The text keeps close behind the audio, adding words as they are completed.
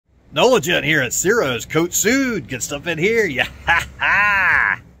Nola here at Ciro's Cote Sud. Get stuff in here. Yeah, ha,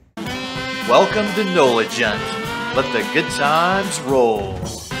 ha. Welcome to Nola. Let the good times roll.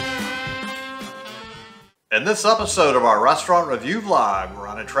 In this episode of our restaurant review vlog, we're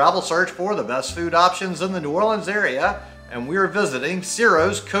on a travel search for the best food options in the New Orleans area, and we're visiting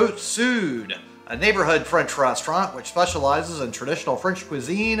Ciro's Cote Sud, a neighborhood French restaurant which specializes in traditional French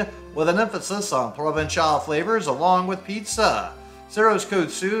cuisine with an emphasis on Provencal flavors along with pizza. Ciro's Cote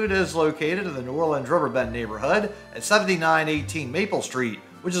Sud is located in the New Orleans Riverbend neighborhood at 7918 Maple Street,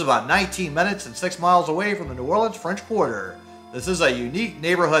 which is about 19 minutes and 6 miles away from the New Orleans French Quarter. This is a unique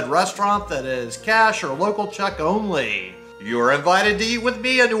neighborhood restaurant that is cash or local check only. You are invited to eat with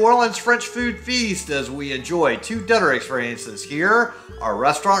me a New Orleans French food feast as we enjoy 2 dinner experiences here. Our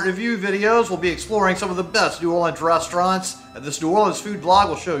restaurant review videos will be exploring some of the best New Orleans restaurants, and this New Orleans food vlog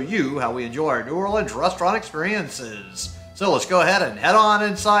will show you how we enjoy our New Orleans restaurant experiences. So let's go ahead and head on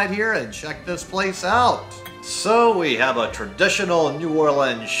inside here and check this place out. So we have a traditional New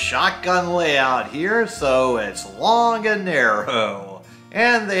Orleans shotgun layout here, so it's long and narrow.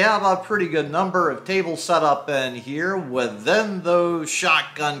 And they have a pretty good number of tables set up in here within those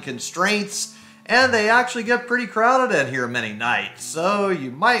shotgun constraints, and they actually get pretty crowded in here many nights. So you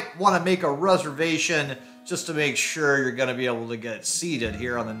might want to make a reservation just to make sure you're going to be able to get seated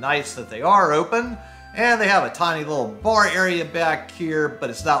here on the nights that they are open. And they have a tiny little bar area back here, but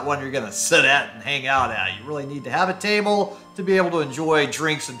it's not one you're going to sit at and hang out at. You really need to have a table to be able to enjoy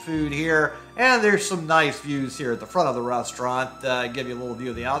drinks and food here. And there's some nice views here at the front of the restaurant that give you a little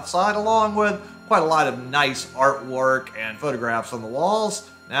view of the outside, along with quite a lot of nice artwork and photographs on the walls.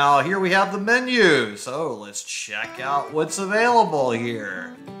 Now here we have the menu, so let's check out what's available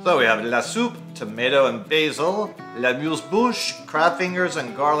here. So we have la soupe, tomato and basil, la muse-bouche, crab fingers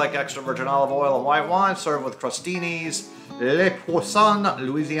and garlic, extra virgin olive oil and white wine, served with crostinis, le poisson,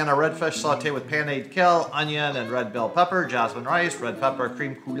 Louisiana redfish sauté with panade kale, onion and red bell pepper, jasmine rice, red pepper,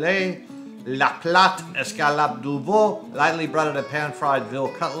 creme coulée, la plate, escalope d'uveau, lightly breaded and pan-fried veal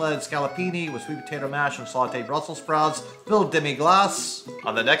cutlet, scallopini with sweet potato mash and sautéed Brussels sprouts, veal demi-glace.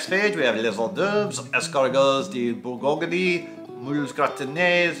 On the next page, we have les hors d'oeuvres, escargots de Bourgogne, moules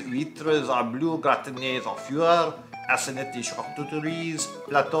gratinées, huîtres à bleu gratinées en four, assiettes de charcuteries,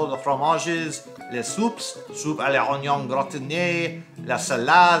 plateau de fromages, les soupes, soupe à l'oignon gratiné, la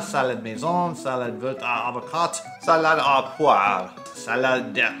salade, salade maison, salade verte à avocat, salade à poire,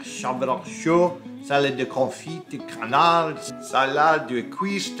 salade de champignons chauds, salade de confit de canard, salade de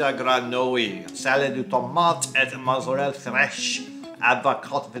cuisse de grenouille, salade de tomates et mozzarella fraîche,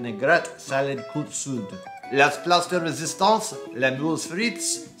 avocat vinaigrette, salade Cote Sud. Les plats de résistance, les moules frites,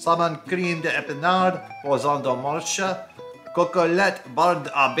 salmon crème d'épinards, poisson de marche, cocolette, barbe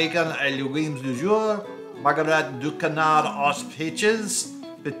à bacon et légumes du jour, marguerite du canard aux peaches,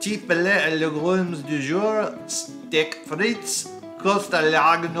 petit filet et légumes du jour, steak frites, côte à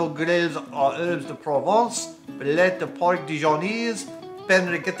l'agneau grillé aux herbes de Provence, filet de porc dijonnaise, pain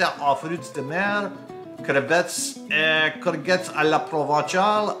ricotta aux fruits de mer, crevettes et courgettes à la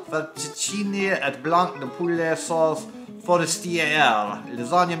provençale, fettuccine et blanc de poulet sauce forestière,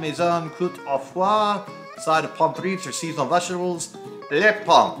 lasagna maison cooked au four, side of pommes frites or seasonal vegetables, les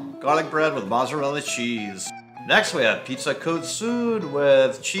pommes, garlic bread with mozzarella cheese. Next we have Pizza Cote Sud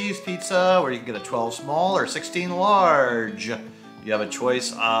with cheese pizza where you can get a 12 small or 16 large. You have a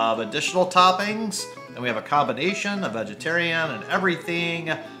choice of additional toppings, and we have a combination of vegetarian and everything,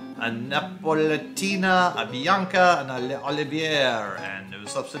 a Napolitina, a Bianca, and a Olivier, and no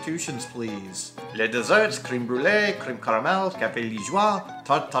substitutions please. Les desserts, crème brûlée, crème caramel, café liégeois,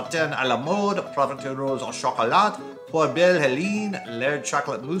 tarte tartine à la mode, Provencal rose au chocolat, pour belle Helene, layered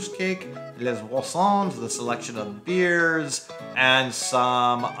chocolate mousse cake, les boissons, the selection of beers, and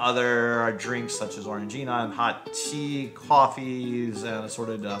some other drinks such as orangina and hot tea, coffees, and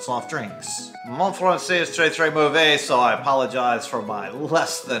assorted soft drinks. Mon français est très mauvais, so I apologize for my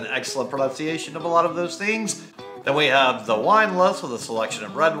less than excellent pronunciation of a lot of those things. Then we have the wine list with a selection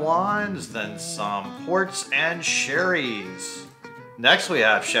of red wines, then some ports and sherries. Next we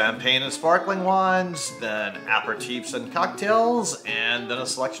have champagne and sparkling wines, then aperitifs and cocktails, and then a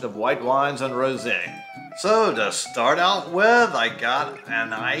selection of white wines and rosé. So to start out with, I got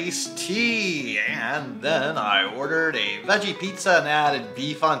an iced tea, and then I ordered a veggie pizza and added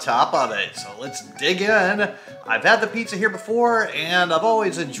beef on top of it. So let's dig in. I've had the pizza here before, and I've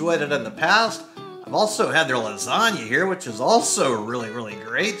always enjoyed it in the past. I've also had their lasagna here, which is also really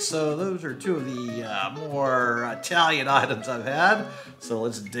great. So those are two of the more Italian items I've had. So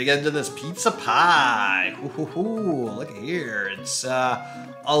let's dig into this pizza pie. Look at here. It's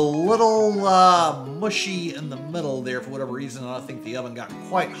a little mushy in the middle there for whatever reason. I don't think the oven got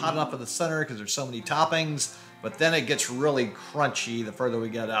quite hot enough in the center because there's so many toppings. But then it gets really crunchy the further we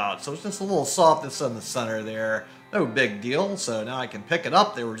get out. So it's just a little softness in the center there. No big deal. So now I can pick it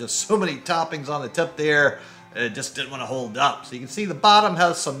up. There were just so many toppings on the tip there. It just didn't want to hold up. So you can see the bottom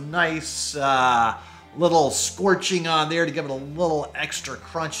has some nice little scorching on there to give it a little extra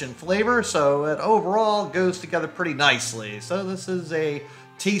crunch and flavor. So it overall goes together pretty nicely. So this is a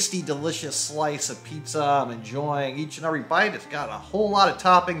tasty, delicious slice of pizza. I'm enjoying each and every bite. It's got a whole lot of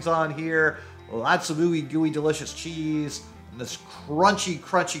toppings on here. Lots of ooey gooey delicious cheese. And this crunchy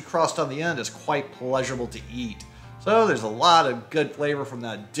crust on the end is quite pleasurable to eat. So there's a lot of good flavor from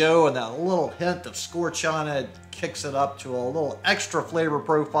that dough, and that little hint of scorch on it kicks it up to a little extra flavor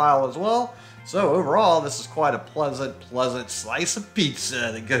profile as well. So overall, this is quite a pleasant slice of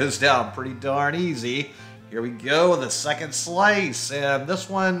pizza that goes down pretty darn easy. Here we go with the second slice, and this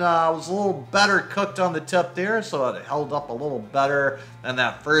one was a little better cooked on the tip there, so it held up a little better than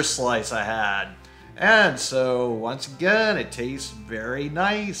that first slice I had. And so once again, it tastes very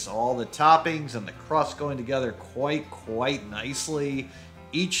nice. All the toppings and the crust going together quite nicely.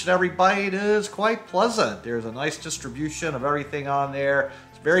 Each and every bite is quite pleasant. There's a nice distribution of everything on there.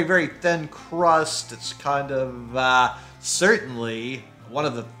 It's very thin crust. It's kind of certainly one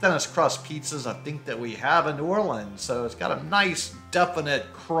of the thinnest crust pizzas I think that we have in New Orleans. So it's got a nice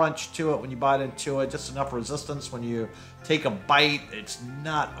definite crunch to it when you bite into it, just enough resistance when you take a bite. It's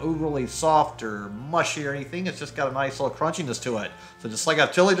not overly soft or mushy or anything. It's just got a nice little crunchiness to it. So just like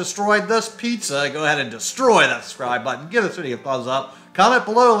I've totally destroyed this pizza, go ahead and destroy that subscribe button. Give this video a thumbs up. Comment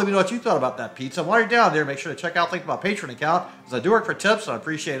below, let me know what you thought about that pizza. While you're down there, make sure to check out the link to my Patreon account, as I do work for tips, and I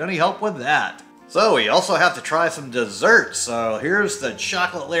appreciate any help with that. So we also have to try some desserts. So here's the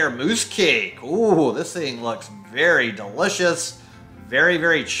chocolate layer mousse cake. Ooh, this thing looks very delicious. Very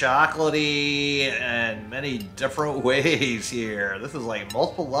chocolatey in many different ways here. This is like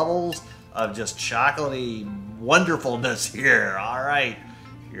multiple levels of just chocolatey wonderfulness here. All right,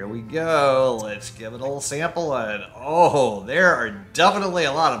 here we go. Let's give it a little sample, and oh, there are definitely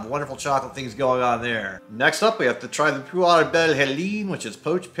a lot of wonderful chocolate things going on there. Next up, we have to try the Poire Belle Helene, which is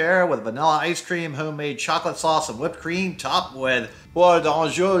poached pear with vanilla ice cream, homemade chocolate sauce, and whipped cream, topped with Poire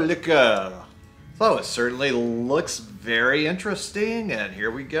d'Anjou liqueur. So it certainly looks very interesting, and here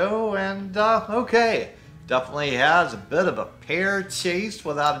we go, and okay. Definitely has a bit of a pear taste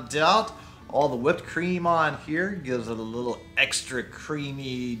without a doubt. All the whipped cream on here gives it a little extra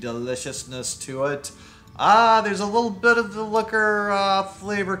creamy deliciousness to it. There's a little bit of the liquor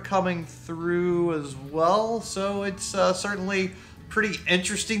flavor coming through as well, so it's certainly pretty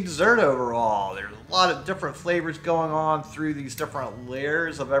interesting dessert overall. There's a lot of different flavors going on through these different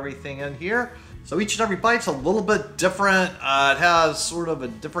layers of everything in here. So each and every bite's a little bit different. It has sort of a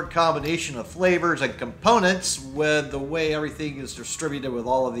different combination of flavors and components with the way everything is distributed with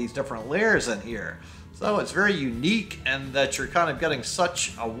all of these different layers in here. So it's very unique in that you're kind of getting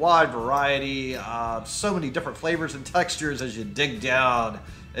such a wide variety of so many different flavors and textures as you dig down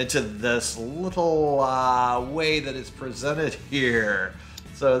into this little way that it's presented here.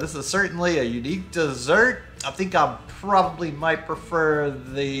 So this is certainly a unique dessert. I think I probably might prefer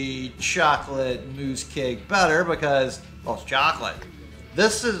the chocolate mousse cake better because, well, it's chocolate.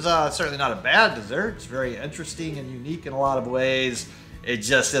 This is certainly not a bad dessert. It's very interesting and unique in a lot of ways. It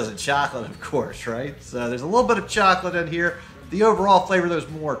just isn't chocolate, of course, right? So there's a little bit of chocolate in here. The overall flavor, there's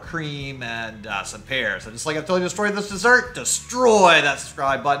more cream and some pear. So just like I told you, destroy this dessert, destroy that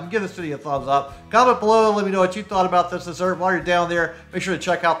subscribe button. Give this video a thumbs up. Comment below, let me know what you thought about this dessert. While you're down there, make sure to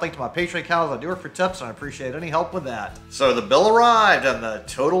check out the link to my Patreon account, as I do work for tips, and I appreciate any help with that. So the bill arrived, and the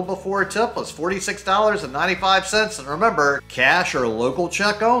total before tip was $46.95. And remember, cash or local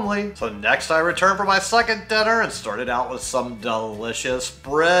check only. So next I returned for my second dinner and started out with some delicious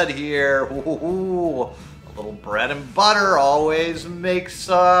bread here. Ooh. A little bread and butter always makes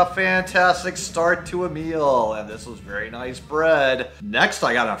a fantastic start to a meal, and this was very nice bread. Next,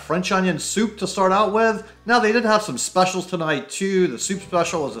 I got a French onion soup to start out with. Now, they did have some specials tonight, too. The soup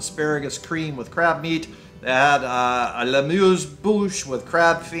special was asparagus cream with crab meat. They had a l'amuse-bouche with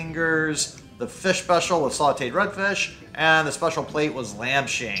crab fingers. The fish special was sauteed redfish, and the special plate was lamb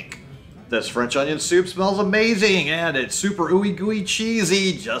shank. This French onion soup smells amazing, and it's super ooey gooey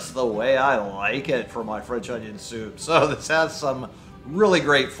cheesy, just the way I like it for my French onion soup. So this has some really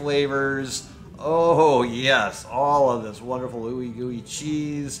great flavors. Oh yes, all of this wonderful ooey gooey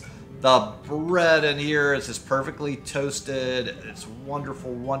cheese. The bread in here is just perfectly toasted. It's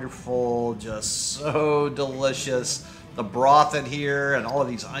wonderful, wonderful, just so delicious. The broth in here and all of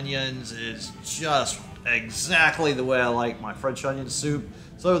these onions is just exactly the way I like my French onion soup.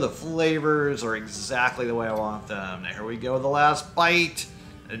 So the flavors are exactly the way I want them. Now here we go with the last bite.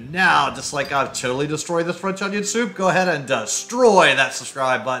 And now, just like I've totally destroyed this French onion soup, go ahead and destroy that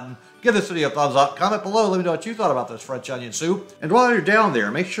subscribe button. Give this video a thumbs up, comment below, let me know what you thought about this French onion soup. And while you're down there,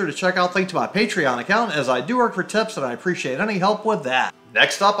 make sure to check out the link to my Patreon account, as I do work for tips and I appreciate any help with that.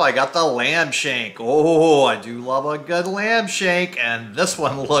 Next up, I got the lamb shank. Oh, I do love a good lamb shank, and this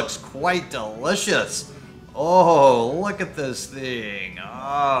one looks quite delicious. Oh, look at this thing.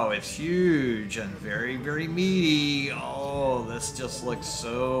 Oh, it's huge and very, very meaty. Oh, this just looks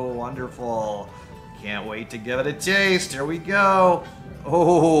so wonderful. Can't wait to give it a taste. Here we go.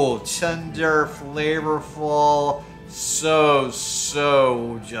 Oh, tender, flavorful, so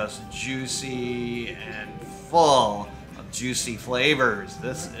just juicy and full of juicy flavors.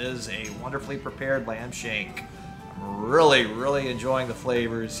 This is a wonderfully prepared lamb shank. I'm really enjoying the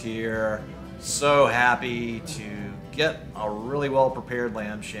flavors here. So happy to get a really well prepared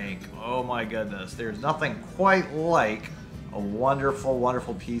lamb shank. Oh my goodness, there's nothing quite like a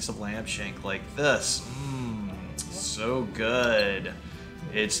wonderful piece of lamb shank like this. So good.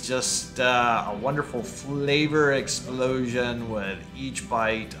 It's just a wonderful flavor explosion with each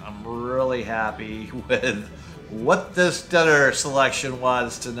bite. I'm really happy with what this dinner selection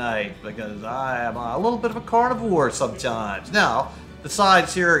was tonight, because I am a little bit of a carnivore sometimes. Now, the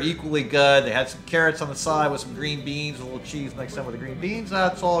sides here are equally good. They had some carrots on the side with some green beans, a little cheese mixed in with the green beans.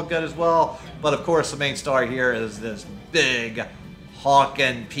 That's all good as well. But of course, the main star here is this big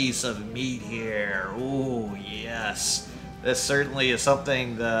honkin' piece of meat here. Ooh, yes. This certainly is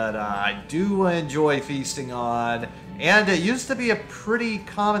something that I do enjoy feasting on, and it used to be a pretty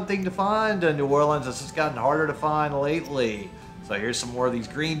common thing to find in New Orleans. It's just gotten harder to find lately. So here's some more of these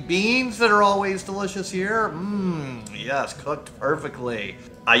green beans that are always delicious here. Yes, cooked perfectly.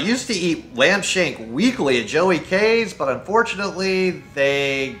 I used to eat lamb shank weekly at Joey K's, but unfortunately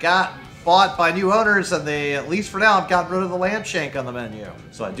they got bought by new owners, and they, at least for now, have gotten rid of the lamb shank on the menu.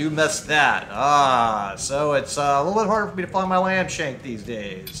 So I do miss that. So it's a little bit harder for me to find my lamb shank these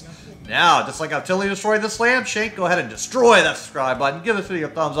days. Now, just like I've totally destroyed this lamb shank, go ahead and destroy that subscribe button. Give this video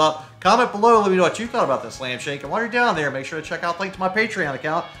a thumbs up. Comment below, let me know what you thought about this lamb shank. And while you're down there, make sure to check out the link to my Patreon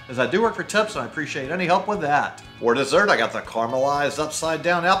account, as I do work for tips and I appreciate any help with that. For dessert, I got the caramelized upside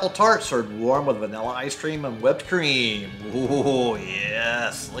down apple tart served warm with vanilla ice cream and whipped cream. Ooh,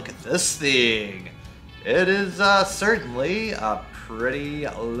 yes, look at this thing. It is certainly a pretty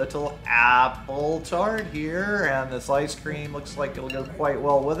little apple tart here, and this ice cream looks like it'll go quite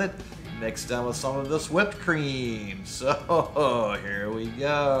well with it, mixed in with some of this whipped cream. So here we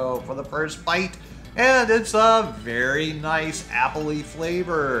go for the first bite, and it's a very nice appley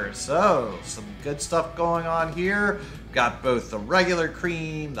flavor. So some good stuff going on here. Got both the regular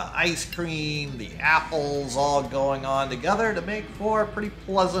cream, the ice cream, the apples all going on together to make for a pretty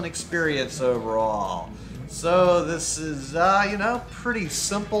pleasant experience overall. So this is, you know, pretty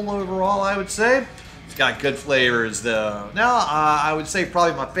simple overall, I would say. It's got good flavors, though. Now, I would say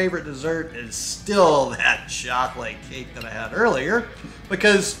probably my favorite dessert is still that chocolate cake that I had earlier,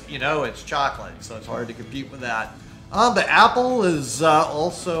 because, you know, it's chocolate, so it's hard to compete with that. The apple is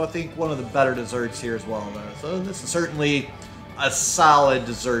also, I think, one of the better desserts here as well, though. So this is certainly a solid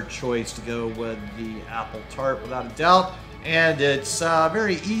dessert choice to go with the apple tart, without a doubt. And it's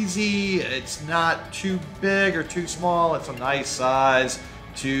very easy. It's not too big or too small. It's a nice size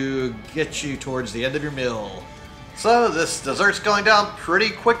to get you towards the end of your meal. So this dessert's going down pretty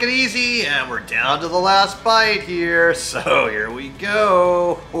quick and easy, and we're down to the last bite here. So here we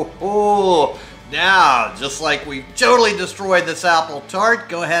go. Now, just like we've totally destroyed this apple tart,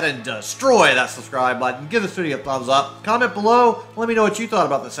 go ahead and destroy that subscribe button. Give this video a thumbs up. Comment below. Let me know what you thought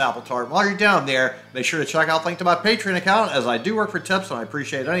about this apple tart. While you're down there, make sure to check out the link to my Patreon account, as I do work for tips and I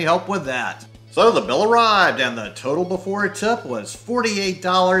appreciate any help with that. So the bill arrived, and the total before tip was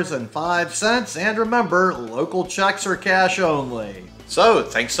 $48.05. And remember, local checks are cash only. So,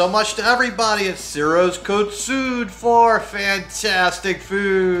 thanks so much to everybody at Ciro's Cote Sud for fantastic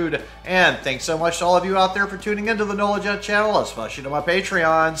food. And thanks so much to all of you out there for tuning into the NOLA Jet channel, especially to my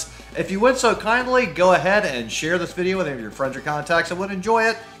Patreons. If you would so kindly, go ahead and share this video with any of your friends or contacts that would enjoy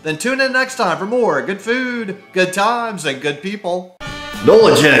it. Then tune in next time for more good food, good times, and good people.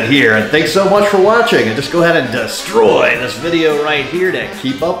 NOLA Jet here, and thanks so much for watching. And just go ahead and destroy this video right here to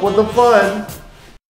keep up with the fun.